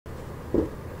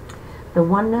The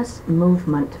Oneness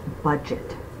Movement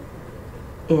budget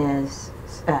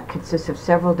consists of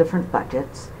several different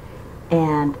budgets,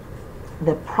 and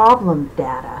the problem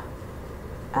data,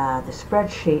 the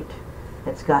spreadsheet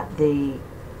that's got the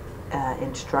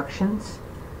instructions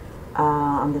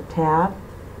on the tab,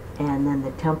 and then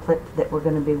the template that we're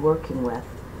going to be working with,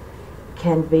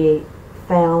 can be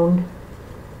found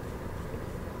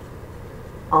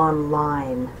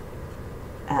online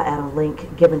at a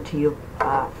link given to you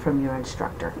from your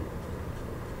instructor.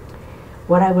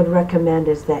 What I would recommend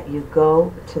is that you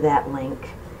go to that link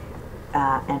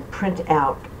and print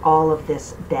out all of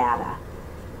this data.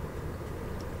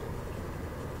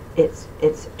 It's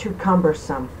too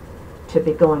cumbersome to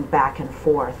be going back and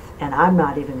forth, and I'm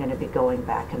not even going to be going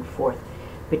back and forth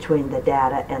between the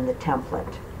data and the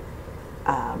template.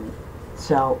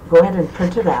 So go ahead and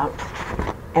print it out,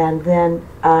 and then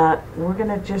we're going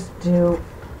to just do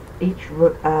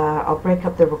I'll break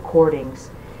up the recordings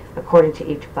according to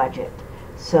each budget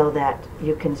so that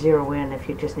you can zero in if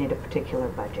you just need a particular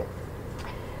budget.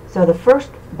 So the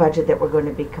first budget that we're going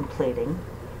to be completing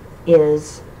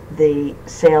is the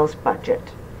sales budget,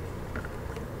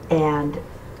 and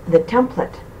the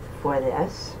template for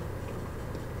this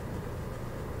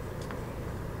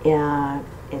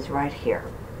is right here.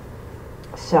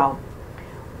 So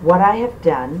what I have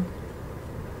done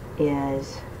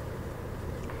is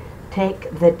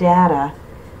take the data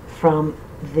from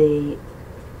the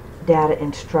data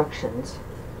instructions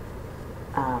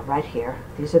right here.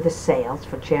 These are the sales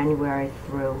for January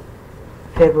through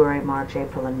February, March,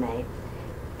 April, and May,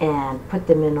 and put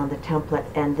them in on the template,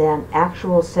 and then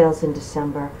actual sales in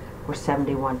December were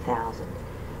 71,000.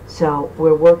 So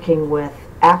we're working with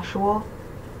actual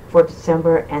for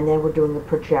December, and then we're doing a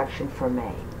projection for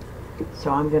May.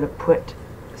 So I'm going to put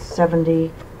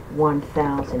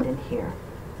 71,000 in here.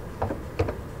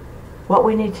 What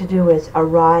we need to do is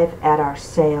arrive at our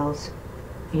sales,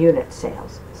 unit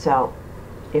sales. So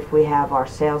if we have our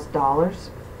sales dollars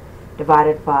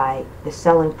divided by the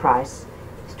selling price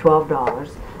is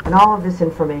 $12, and all of this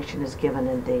information is given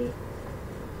in the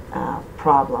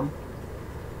problem.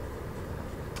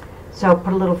 So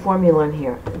put a little formula in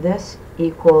here. This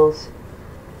equals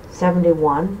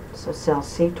 71, so cell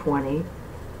C20,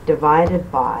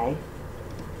 divided by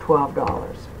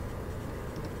 $12.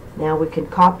 Now we can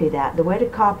copy that. The way to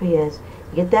copy is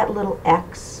you get that little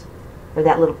X, or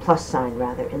that little plus sign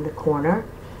rather, in the corner,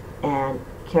 and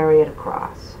carry it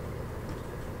across.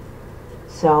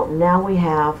 So now we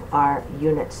have our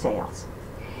unit sales.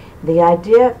 The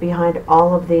idea behind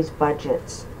all of these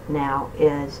budgets now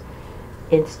is,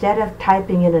 instead of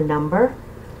typing in a number,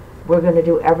 we're going to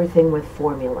do everything with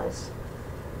formulas.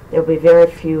 There'll be very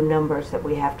few numbers that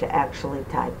we have to actually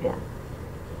type in.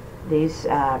 These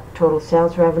total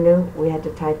sales revenue we had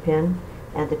to type in,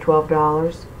 and the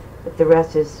 $12, but the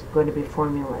rest is going to be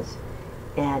formulas.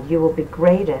 And you will be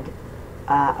graded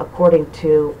according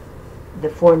to the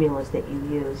formulas that you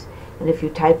use. And if you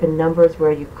type in numbers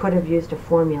where you could have used a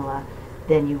formula,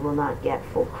 then you will not get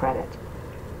full credit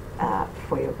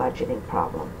for your budgeting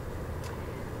problem.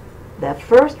 The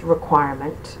first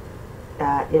requirement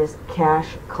is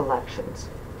cash collections.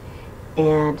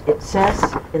 And it says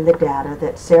in the data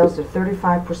that sales are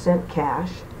 35% cash,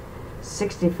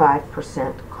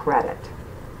 65% credit.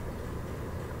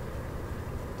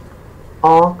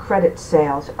 All credit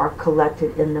sales are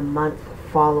collected in the month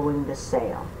following the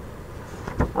sale.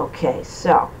 Okay,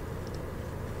 so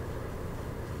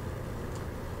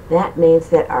that means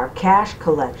that our cash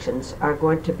collections are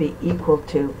going to be equal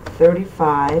to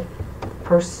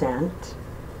 35%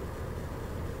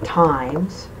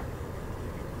 times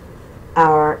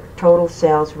our total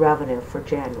sales revenue for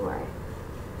January.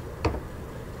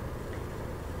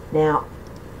 Now,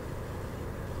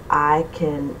 I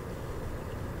can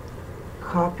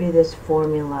copy this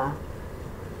formula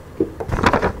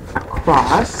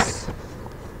across,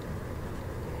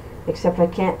 except I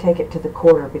can't take it to the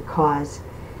quarter because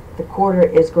the quarter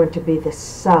is going to be the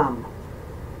sum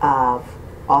of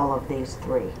all of these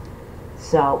three.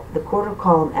 So the quarter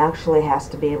column actually has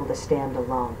to be able to stand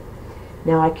alone.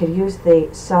 Now I could use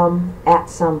the sum at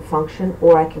sum function,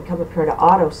 or I can come up here to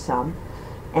auto sum,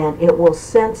 and it will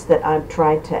sense that I'm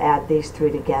trying to add these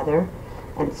three together,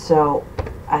 and so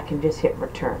I can just hit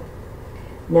return.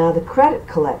 Now the credit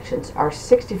collections are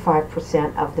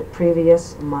 65% of the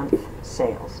previous month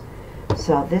sales.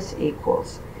 So this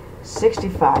equals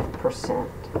 65%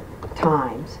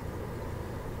 times,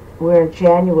 we're in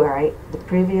January, the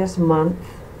previous month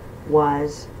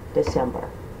was December.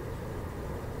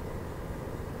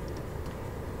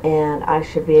 And I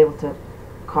should be able to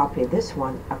copy this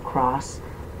one across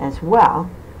as well.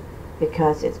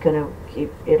 because it's going to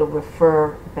it'll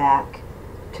refer back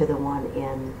to the one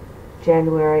in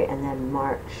January, and then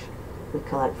March we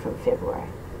collect from February.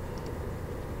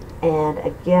 And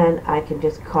again, I can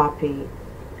just copy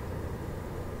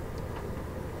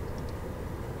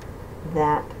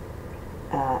that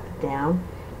down,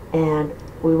 and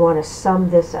we want to sum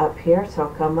this up here, so I'll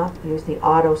come up, use the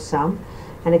auto sum,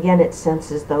 and again it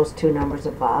senses those two numbers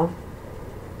above,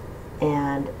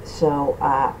 and so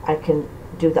I can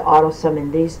do the auto sum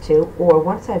in these two, or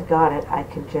once I've got it I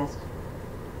can just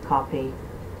copy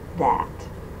that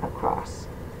across.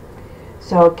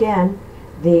 So again,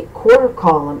 the quarter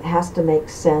column has to make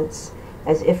sense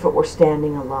as if it were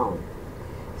standing alone.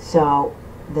 So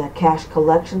the cash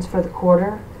collections for the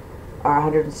quarter are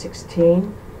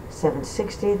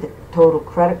 116,760. The total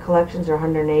credit collections are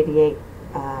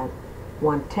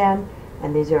 188,110,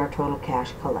 and these are our total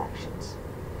cash collections.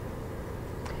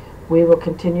 We will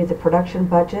continue the production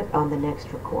budget on the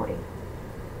next recording.